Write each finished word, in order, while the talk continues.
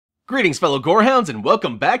Greetings fellow gorehounds and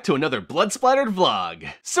welcome back to another Blood Splattered vlog.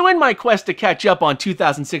 So in my quest to catch up on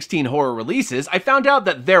 2016 horror releases, I found out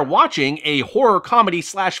that They're Watching, a horror comedy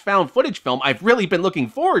slash found footage film I've really been looking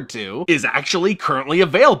forward to, is actually currently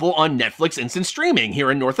available on Netflix instant streaming here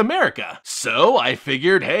in North America. So I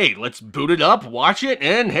figured, hey, let's boot it up, watch it,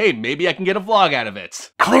 and hey, maybe I can get a vlog out of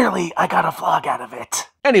it. Clearly, I got a vlog out of it.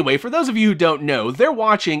 Anyway, for those of you who don't know, They're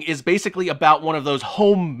Watching is basically about one of those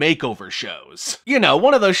home makeover shows. You know,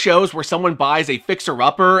 one of those shows where someone buys a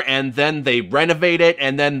fixer-upper and then they renovate it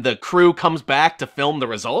and then the crew comes back to film the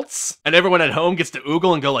results. And everyone at home gets to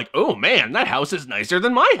oogle and go like, oh man, that house is nicer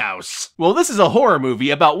than my house. Well, this is a horror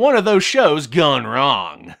movie about one of those shows gone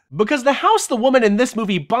wrong. Because the house the woman in this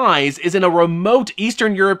movie buys is in a remote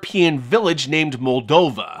Eastern European village named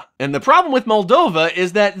Moldova. And the problem with Moldova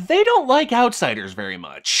is that they don't like outsiders very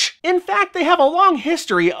much. In fact, they have a long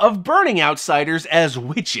history of burning outsiders as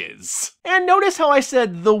witches. And notice how I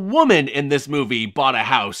said the woman in this movie bought a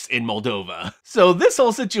house in Moldova. So this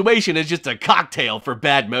whole situation is just a cocktail for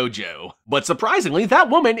bad mojo. But surprisingly, that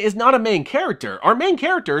woman is not a main character. Our main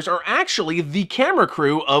characters are actually the camera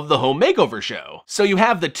crew of the home makeover show. So you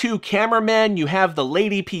have the two cameramen, you have the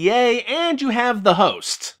lady PA, and you have the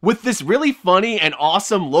host. With this really funny and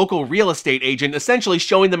awesome local real estate agent essentially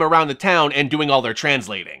showing them around the town and doing all their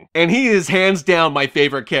translating. And he is hands down my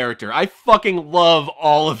favorite character. I fucking love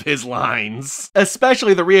all of his lines.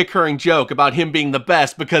 Especially the reoccurring joke about him being the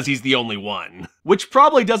best because he's the only one. Which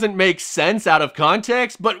probably doesn't make sense out of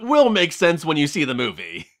context, but will make sense when you see the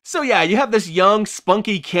movie. So yeah, you have this young,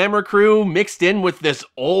 spunky camera crew mixed in with this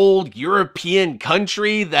old European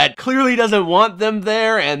country that clearly doesn't want them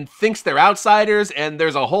there and thinks they're outsiders, and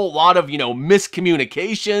there's a whole lot of,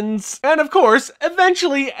 miscommunications. And of course,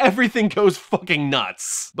 eventually everything goes fucking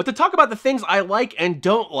nuts. But to talk about the things I like and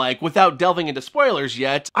don't like without delving into spoilers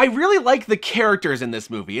yet, I really like the characters in this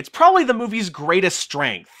movie. It's probably the movie's greatest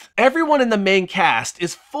strength. Everyone in the main cast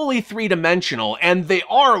is fully three-dimensional, and they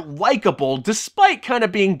are likable despite kind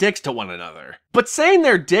of being dicks to one another. But saying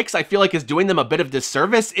they're dicks I feel like is doing them a bit of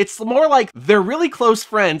disservice. It's more like they're really close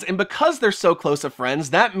friends, and because they're so close of friends,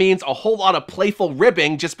 that means a whole lot of playful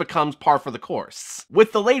ribbing just becomes par for the course.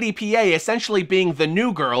 With the lady PA essentially being the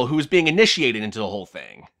new girl who's being initiated into the whole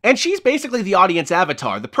thing. And she's basically the audience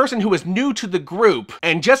avatar, the person who is new to the group,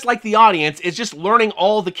 and just like the audience, is just learning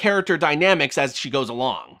all the character dynamics as she goes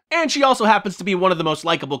along. And she also happens to be one of the most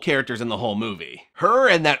likable characters in the whole movie. Her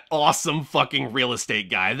and that awesome fucking real estate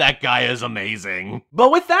guy. That guy is amazing.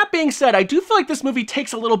 But with that being said, I do feel like this movie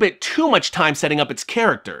takes a little bit too much time setting up its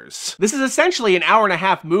characters. This is essentially an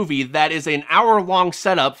hour-and-a-half movie that is an hour-long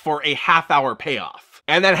setup for a half-hour payoff.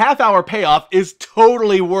 And that half-hour payoff is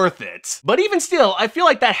totally worth it. But even still, I feel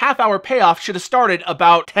like that half-hour payoff should have started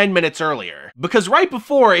about 10 minutes earlier. Because right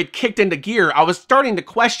before it kicked into gear, I was starting to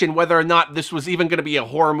question whether or not this was even going to be a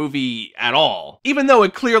horror movie at all. Even though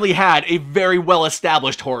it clearly had a very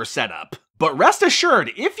well-established horror setup. But rest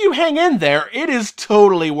assured, if you hang in there, it is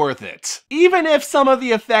totally worth it. Even if some of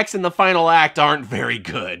the effects in the final act aren't very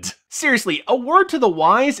good. Seriously, a word to the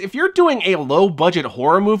wise, if you're doing a low-budget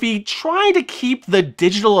horror movie, try to keep the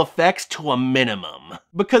digital effects to a minimum.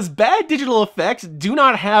 Because bad digital effects do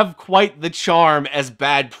not have quite the charm as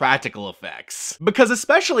bad practical effects. Because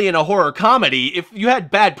especially in a horror comedy, if you had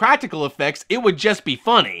bad practical effects, it would just be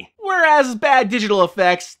funny. Whereas bad digital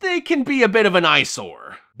effects, they can be a bit of an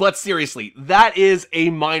eyesore. But seriously, that is a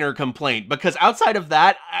minor complaint, because outside of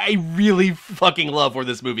that, I really fucking love where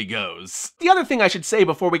this movie goes. The other thing I should say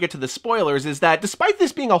before we get to the spoilers is that despite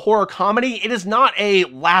this being a horror comedy, it is not a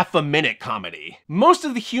laugh-a-minute comedy. Most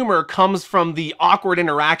of the humor comes from the awkward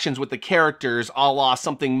interactions with the characters, a la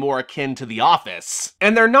something more akin to The Office.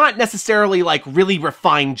 And they're not necessarily like really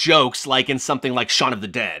refined jokes like in something like Shaun of the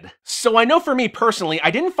Dead. So I know for me personally, I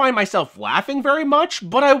didn't find myself laughing very much,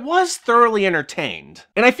 but I was thoroughly entertained.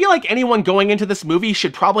 And I feel like anyone going into this movie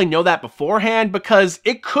should probably know that beforehand, because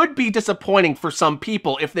it could be disappointing for some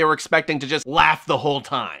people if they were expecting to just laugh the whole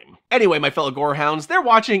time. Anyway, my fellow gorehounds, They're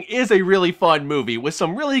Watching is a really fun movie with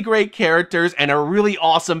some really great characters and a really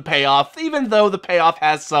awesome payoff, even though the payoff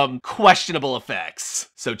has some questionable effects.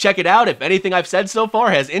 So check it out if anything I've said so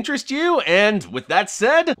far has interested you, and with that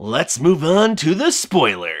said, let's move on to the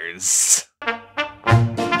spoilers.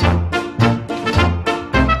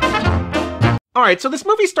 Alright, so this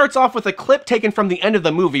movie starts off with a clip taken from the end of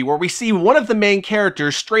the movie where we see one of the main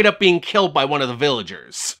characters straight up being killed by one of the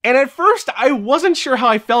villagers. And at first, I wasn't sure how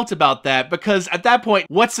I felt about that, because at that point,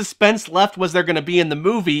 what suspense left was there gonna be in the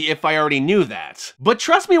movie if I already knew that? But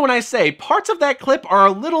trust me when I say, parts of that clip are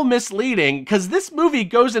a little misleading, because this movie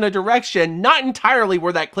goes in a direction not entirely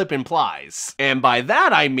where that clip implies. And by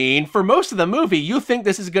that I mean, for most of the movie, you think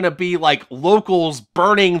this is gonna be like locals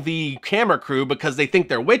burning the camera crew because they think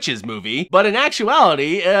they're witches movie, but in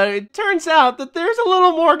actuality, it turns out that there's a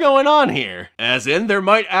little more going on here. As in, there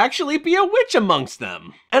might actually be a witch amongst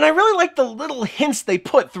them. And I really like the little hints they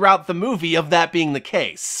put throughout the movie of that being the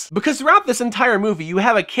case. Because throughout this entire movie, you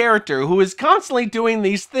have a character who is constantly doing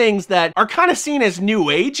these things that are kind of seen as new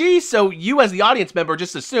agey, so you as the audience member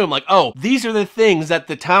just assume like, oh, these are the things that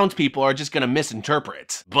the townspeople are just gonna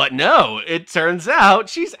misinterpret. But no, it turns out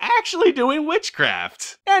she's actually doing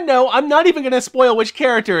witchcraft. And no, I'm not even gonna spoil which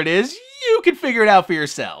character it is. You can figure it out for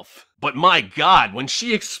yourself. But my god, when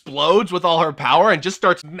she explodes with all her power and just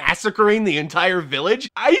starts massacring the entire village,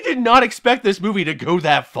 I did not expect this movie to go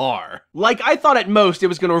that far. Like, I thought at most it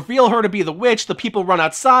was gonna reveal her to be the witch, the people run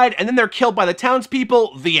outside, and then they're killed by the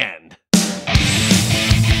townspeople, the end.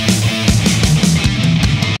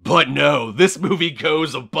 But no, this movie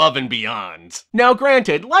goes above and beyond. Now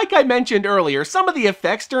granted, like I mentioned earlier, some of the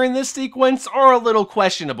effects during this sequence are a little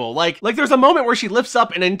questionable. Like there's a moment where she lifts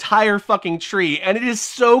up an entire fucking tree, and it is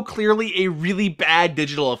so clearly a really bad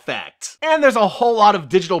digital effect. And there's a whole lot of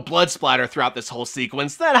digital blood splatter throughout this whole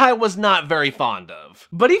sequence that I was not very fond of.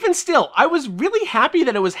 But even still, I was really happy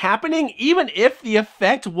that it was happening, even if the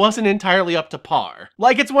effect wasn't entirely up to par.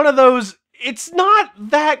 Like, it's one of those, it's not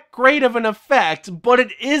that great of an effect, but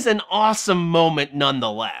it is an awesome moment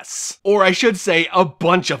nonetheless. Or I should say, a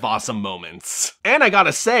bunch of awesome moments. And I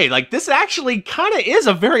gotta say, like, this actually kinda is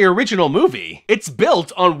a very original movie. It's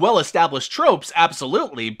built on well-established tropes,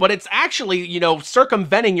 absolutely, but it's actually, you know,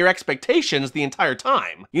 circumventing your expectations the entire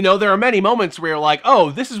time. You know, there are many moments where you're like, oh,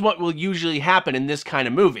 this is what will usually happen in this kind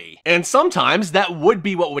of movie. And sometimes that would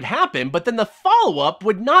be what would happen, but then the follow-up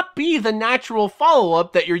would not be the natural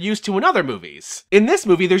follow-up that you're used to in other movies. In this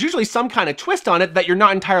movie, there's usually some kind of twist on it that you're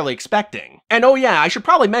not entirely expecting. And oh yeah, I should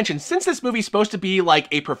probably mention, since this movie's supposed to be like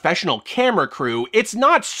a professional camera crew, it's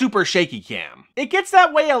not super shaky cam. It gets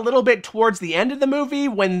that way a little bit towards the end of the movie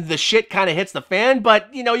when the shit kind of hits the fan,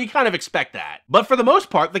 but you know, you kind of expect that. But for the most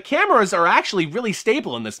part, the cameras are actually really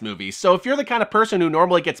stable in this movie, so if you're the kind of person who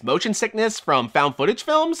normally gets motion sickness from found footage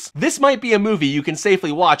films, this might be a movie you can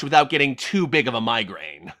safely watch without getting too big of a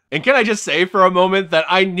migraine. And can I just say for a moment that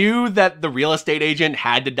I knew that the real estate agent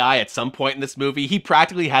had to die at some point in this movie. He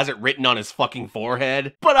practically has it written on his fucking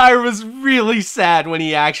forehead. But I was really sad when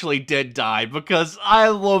he actually did die because I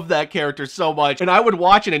love that character so much and I would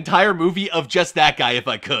watch an entire movie of just that guy if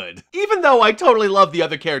I could. Even though I totally love the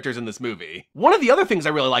other characters in this movie. One of the other things I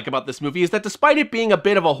really like about this movie is that despite it being a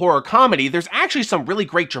bit of a horror comedy, there's actually some really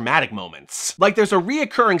great dramatic moments. Like there's a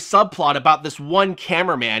reoccurring subplot about this one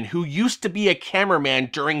cameraman who used to be a cameraman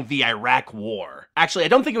during the Iraq War. Actually, I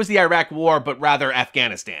don't think it was the Iraq War, but rather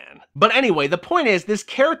Afghanistan. But anyway, the point is, this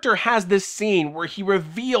character has this scene where he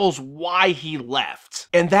reveals why he left.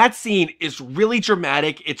 And that scene is really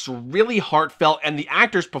dramatic, it's really heartfelt, and the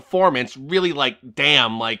actor's performance really like,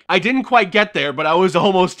 damn, like, I didn't quite get there, but I was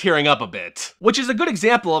almost tearing up a bit. Which is a good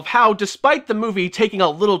example of how, despite the movie taking a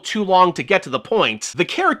little too long to get to the point, the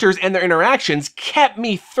characters and their interactions kept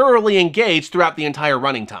me thoroughly engaged throughout the entire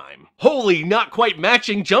running time. Holy, not quite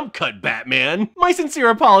matching jump cut, Batman. My sincere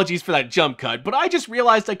apologies for that jump cut, but I just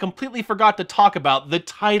realized I completely forgot to talk about the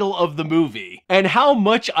title of the movie, and how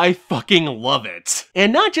much I fucking love it.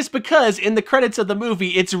 And not just because in the credits of the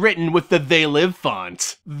movie it's written with the They Live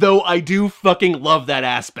font, though I do fucking love that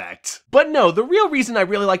aspect. But no, the real reason I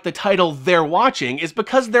really like the title They're Watching is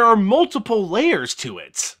because there are multiple layers to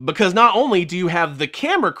it. Because not only do you have the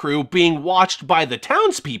camera crew being watched by the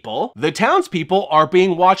townspeople are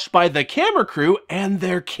being watched by the camera crew and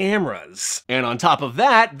their cameras. And on top of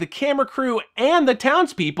that, the camera crew and the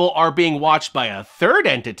townspeople are being watched by a third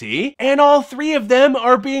entity, and all three of them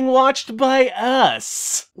are being watched by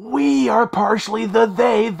us. We are partially the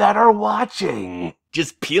they that are watching.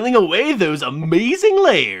 Just peeling away those amazing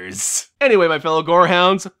layers. Anyway, my fellow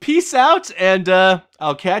gorehounds, peace out, and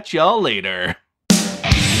I'll catch y'all later.